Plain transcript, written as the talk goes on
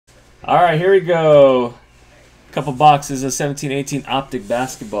All right, here we go. Couple boxes of 17-18 Optic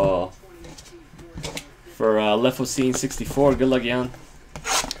basketball for lephoceen64's. Good luck, Jan.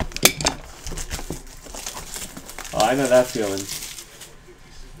 Oh, I know that feeling.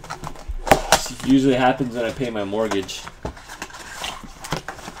 This usually happens when I pay my mortgage.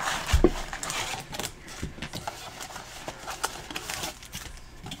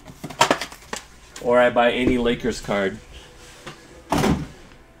 Or I buy any Lakers card.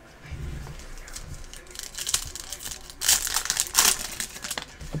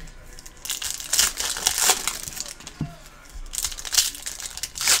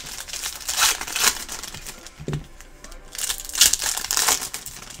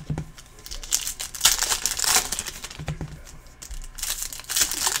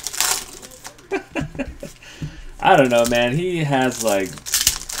 I don't know, man. He has, like,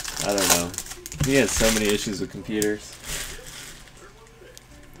 I don't know. He has so many issues with computers.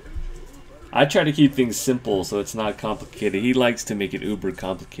 I try to keep things simple so it's not complicated. He likes to make it uber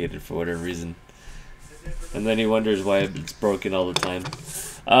complicated for whatever reason. And then he wonders why it's broken all the time.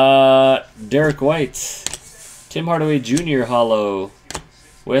 Derek White. Tim Hardaway Jr. Hollow.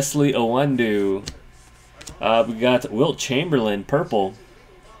 Wesley Owandu. We got Wilt Chamberlain, purple.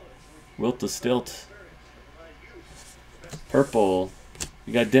 Wilt the Stilt. Purple.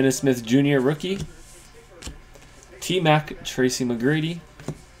 We got Dennis Smith Jr. rookie. T-Mac Tracy McGrady.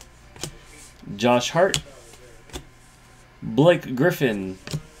 Josh Hart. Blake Griffin.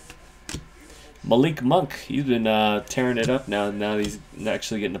 Malik Monk. He's been tearing it up now. Now he's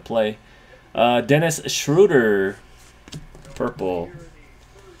actually getting to play. Dennis Schroeder. Purple.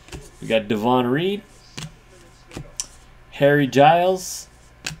 We got Devon Reed. Harry Giles.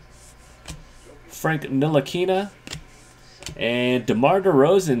 Frank Ntilikina. And DeMar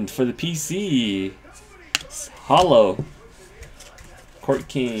DeRozan for the PC. Hollow. Court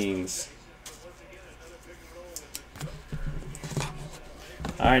Kings.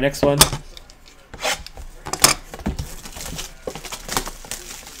 Alright, next one.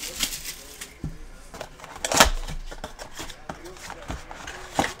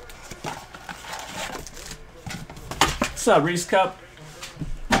 What's up, Reese Cup?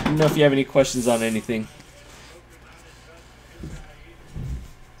 I don't know if you have any questions on anything.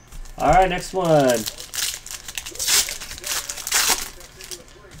 Alright, next one.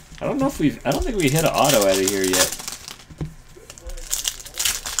 I don't think we hit an auto out of here yet.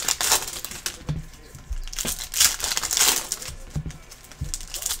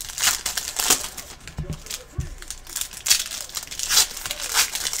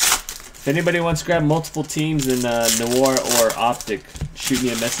 If anybody wants to grab multiple teams in Noir or Optic, shoot me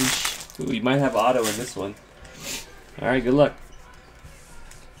a message. We might have auto in this one. Alright, good luck.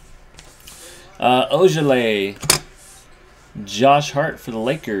 Ojale. Josh Hart for the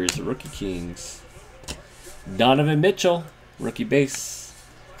Lakers, rookie Kings. Donovan Mitchell, rookie base.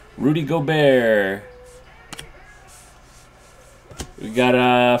 Rudy Gobert. We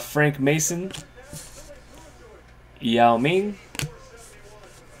got Frank Mason. Yao Ming.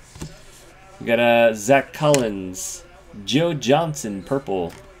 We got Zach Collins. Joe Johnson,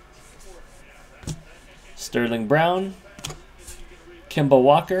 purple. Sterling Brown. Kemba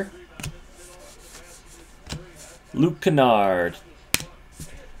Walker. Luke Kennard.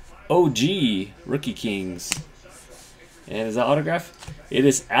 OG, rookie Kings. And is that autograph? It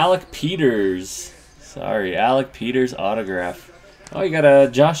is Alec Peters. Sorry, Alec Peters autograph. Oh, you got a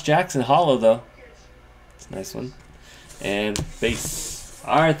Josh Jackson hollow, though. It's a nice one. And base.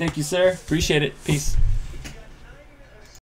 All right, thank you, sir. Appreciate it. Peace.